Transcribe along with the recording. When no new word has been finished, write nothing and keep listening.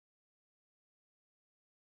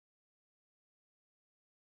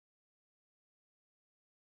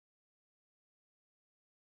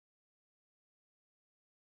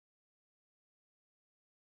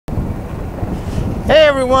Hey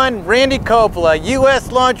everyone, Randy Coppola,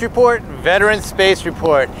 U.S. Launch Report, Veteran Space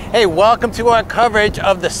Report. Hey, welcome to our coverage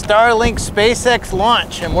of the Starlink SpaceX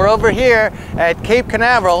launch. And we're over here at Cape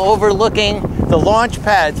Canaveral overlooking the launch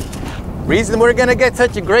pads. Reason we're gonna get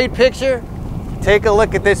such a great picture? Take a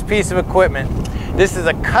look at this piece of equipment. This is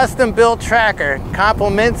a custom built tracker,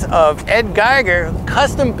 compliments of Ed Geiger, who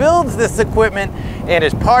custom builds this equipment and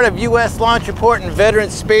is part of U.S. Launch Report and Veteran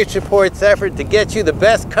Space Report's effort to get you the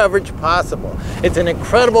best coverage possible. It's an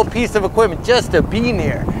incredible piece of equipment just to be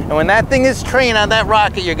near. And when that thing is trained on that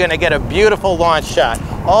rocket, you're gonna get a beautiful launch shot,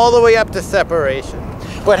 all the way up to separation.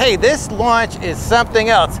 But hey, this launch is something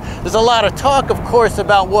else. There's a lot of talk, of course,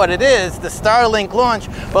 about what it is, the Starlink launch,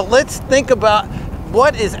 but let's think about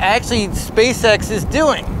what is actually SpaceX is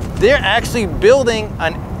doing. They're actually building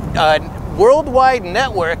a worldwide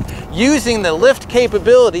network using the lift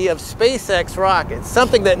capability of SpaceX rockets,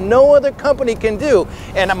 something that no other company can do.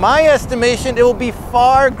 And in my estimation, it will be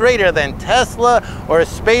far greater than Tesla or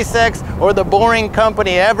SpaceX or the Boring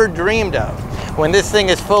Company ever dreamed of when this thing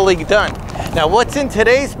is fully done. Now, what's in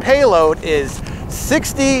today's payload is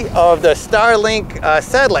 60 of the Starlink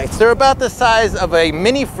satellites. They're about the size of a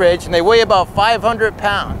mini fridge and they weigh about 500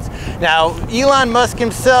 pounds. Now, Elon Musk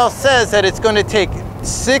himself says that it's going to take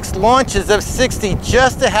 6 launches of 60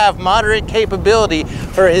 just to have moderate capability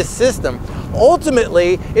for his system.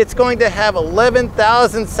 Ultimately, it's going to have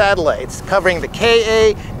 11,000 satellites covering the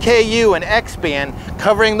Ka, Ku, and X-band,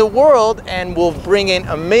 covering the world, and will bring in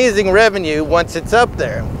amazing revenue once it's up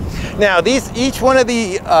there. Now, each one of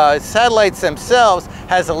the satellites themselves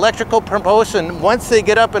has electrical propulsion once they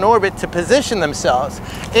get up in orbit to position themselves.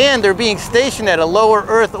 And they're being stationed at a lower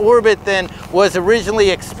Earth orbit than was originally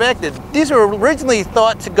expected. These were originally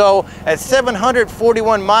thought to go at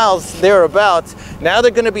 741 miles thereabouts. Now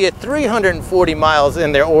they're going to be at 340 miles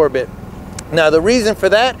in their orbit. Now, the reason for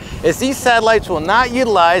that is these satellites will not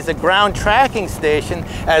utilize a ground tracking station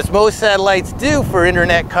as most satellites do for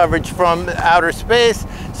internet coverage from outer space.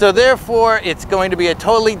 So therefore, it's going to be a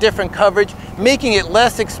totally different coverage, making it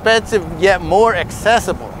less expensive yet more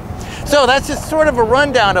accessible. So that's just sort of a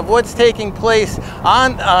rundown of what's taking place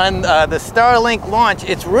on the Starlink launch.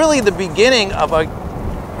 It's really the beginning of a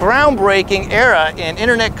groundbreaking era in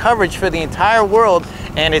internet coverage for the entire world,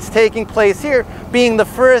 and it's taking place here, being the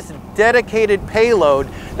first dedicated payload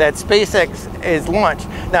that SpaceX is launched.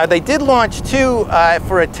 Now, they did launch 2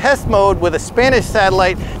 for a test mode with a Spanish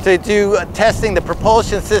satellite to do testing the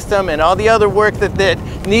propulsion system and all the other work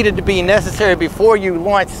that needed to be necessary before you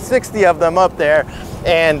launch 60 of them up there.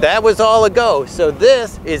 And that was all a go. So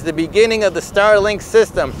this is the beginning of the Starlink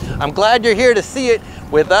system. I'm glad you're here to see it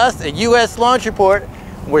with us at U.S. Launch Report.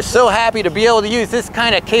 We're so happy to be able to use this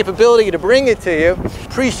kind of capability to bring it to you.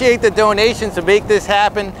 Appreciate the donations to make this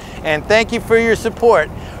happen, and thank you for your support.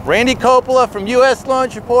 Randy Coppola from U.S.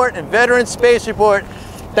 Launch Report and Veteran Space Report.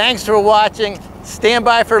 Thanks for watching. Stand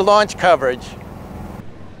by for launch coverage.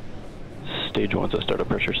 Stage 1 to startup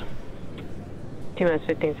pressures. T-minus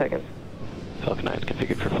 15 seconds. Falcon 9 is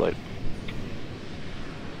configured for flight.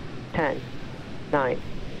 10, 9,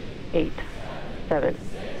 8, 7,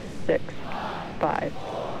 6, 5,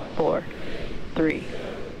 4, 3,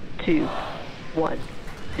 2, 1,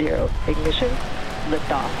 0. Ignition.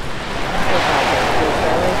 Liftoff. Go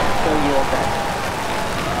Falcon. Go USS.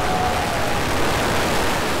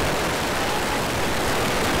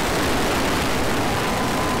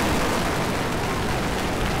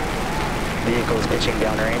 Vehicle is pitching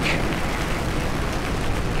downrange.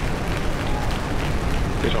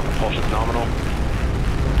 Visual propulsion nominal.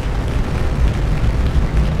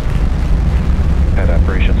 At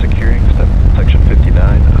operation securing, step section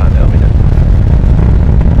 59 on Elmina.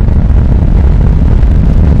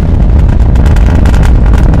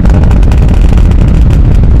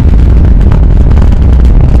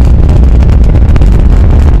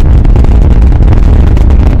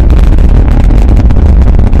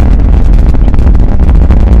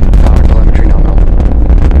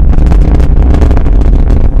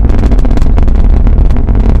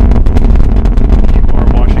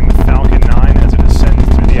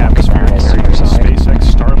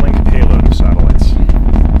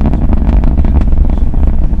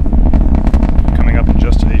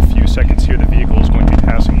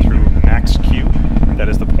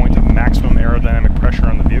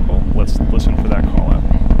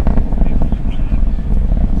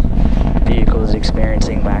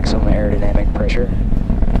 Experiencing maximum aerodynamic pressure.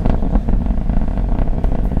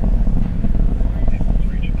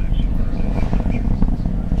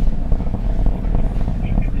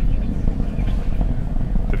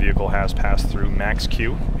 The vehicle has passed through max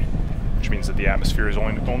Q, which means that the atmosphere is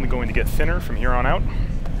only going to get thinner from here on out.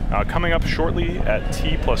 Coming up shortly at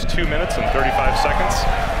T plus 2 minutes and 35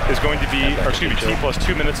 seconds is going to be, or excuse me, T plus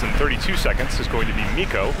 2 minutes and 32 seconds is going to be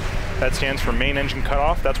MECO. That stands for main engine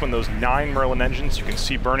cutoff. That's when those 9 Merlin engines you can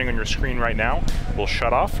see burning on your screen right now will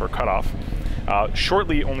shut off or cut off.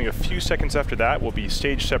 Shortly, only a few seconds after that, will be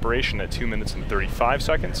stage separation at 2 minutes and 35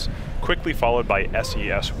 seconds, quickly followed by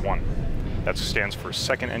SES1. That stands for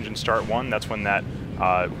second engine start 1. That's when that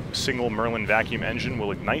single Merlin vacuum engine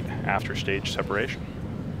will ignite after stage separation.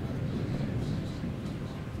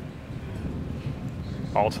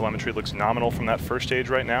 All telemetry looks nominal from that first stage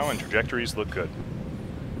right now, and trajectories look good.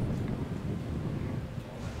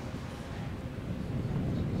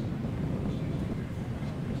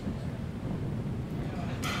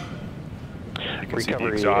 You can see the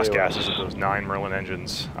exhaust gases of those 9 Merlin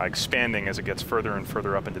engines expanding as it gets further and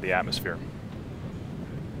further up into the atmosphere.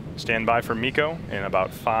 Stand by for MECO in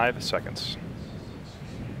about 5 seconds.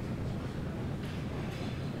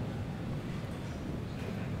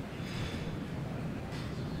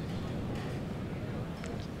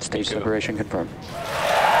 Stage separation confirmed.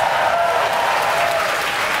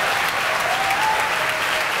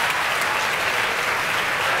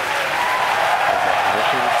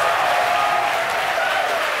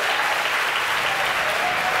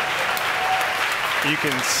 You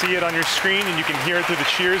can see it on your screen, and you can hear it through the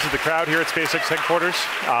cheers of the crowd here at SpaceX headquarters,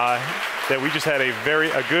 that we just had a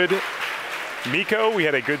good MECO, we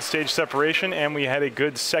had a good stage separation, and we had a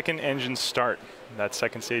good second engine start. That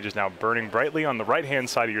second stage is now burning brightly on the right-hand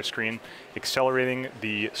side of your screen, accelerating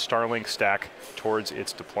the Starlink stack towards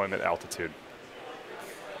its deployment altitude.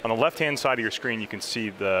 On the left-hand side of your screen, you can see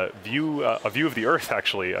the view, a view of the Earth,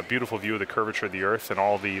 actually, a beautiful view of the curvature of the Earth and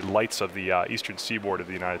all the lights of the eastern seaboard of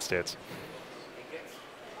the United States.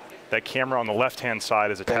 That camera on the left-hand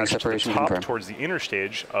side is attached to the top towards the inner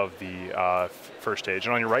stage of the first stage.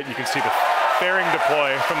 And on your right, you can see the fairing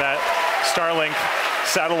deploy from that Starlink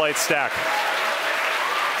satellite stack.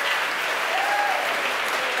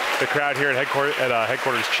 The crowd here at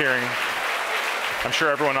headquarters cheering. I'm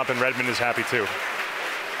sure everyone up in Redmond is happy too.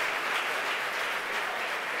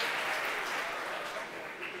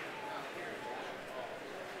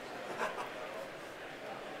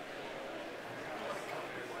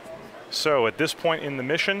 So at this point in the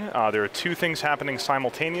mission, there are 2 things happening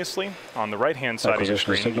simultaneously. On the right-hand side of your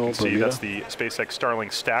screen, you can see that's the SpaceX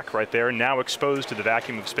Starlink stack right there, now exposed to the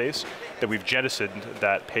vacuum of space that we've jettisoned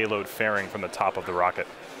that payload fairing from the top of the rocket.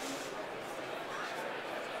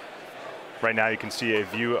 Right now you can see a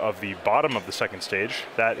view of the bottom of the second stage.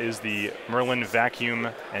 That is the Merlin vacuum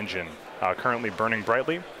engine, currently burning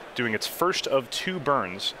brightly, doing its first of 2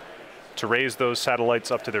 burns to raise those satellites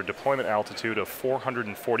up to their deployment altitude of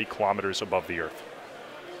 440 kilometers above the Earth.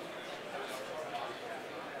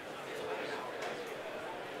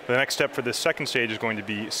 The next step for this second stage is going to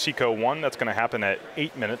be SECO-1. That's going to happen at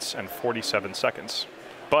 8 minutes and 47 seconds.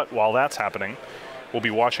 But while that's happening, we'll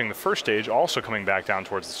be watching the first stage also coming back down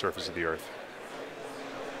towards the surface of the Earth.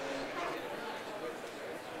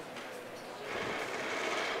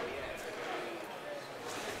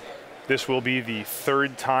 This will be the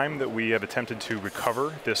 3rd time that we have attempted to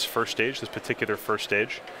recover this first stage, this particular first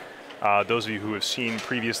stage. Those of you who have seen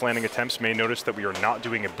previous landing attempts may notice that we are not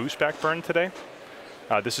doing a boost back burn today.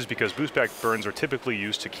 This is because boost back burns are typically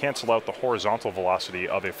used to cancel out the horizontal velocity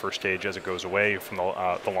of a first stage as it goes away from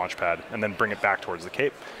the launch pad and then bring it back towards the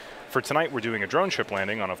Cape. For tonight, we're doing a drone ship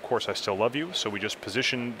landing on Of Course I Still Love You, so we just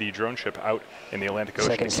position the drone ship out in the Atlantic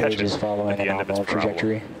Ocean to catch it at the end of its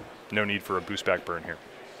trajectory. No need for a boost back burn here.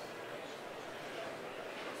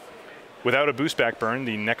 Without a boost back burn,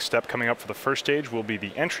 the next step coming up for the first stage will be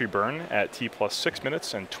the entry burn at T plus 6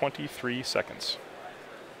 minutes and 23 seconds.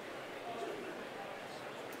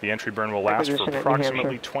 The entry burn will last for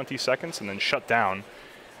approximately 20 seconds and then shut down.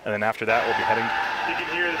 And then after that, we'll be heading. You can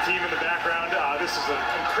hear the team in the background. This is an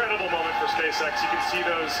incredible moment for SpaceX. You can see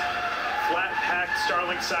those flat-packed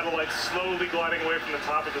Starlink satellites slowly gliding away from the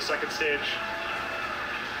top of the second stage.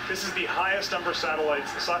 This is the highest number of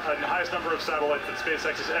satellites, that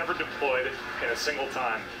SpaceX has ever deployed in a single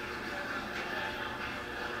time.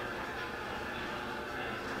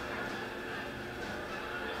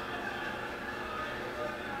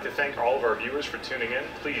 To thank all of our viewers for tuning in,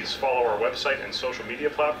 please follow our website and social media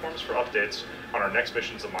platforms for updates on our next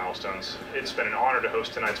missions and milestones. It's been an honor to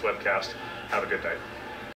host tonight's webcast. Have a good night.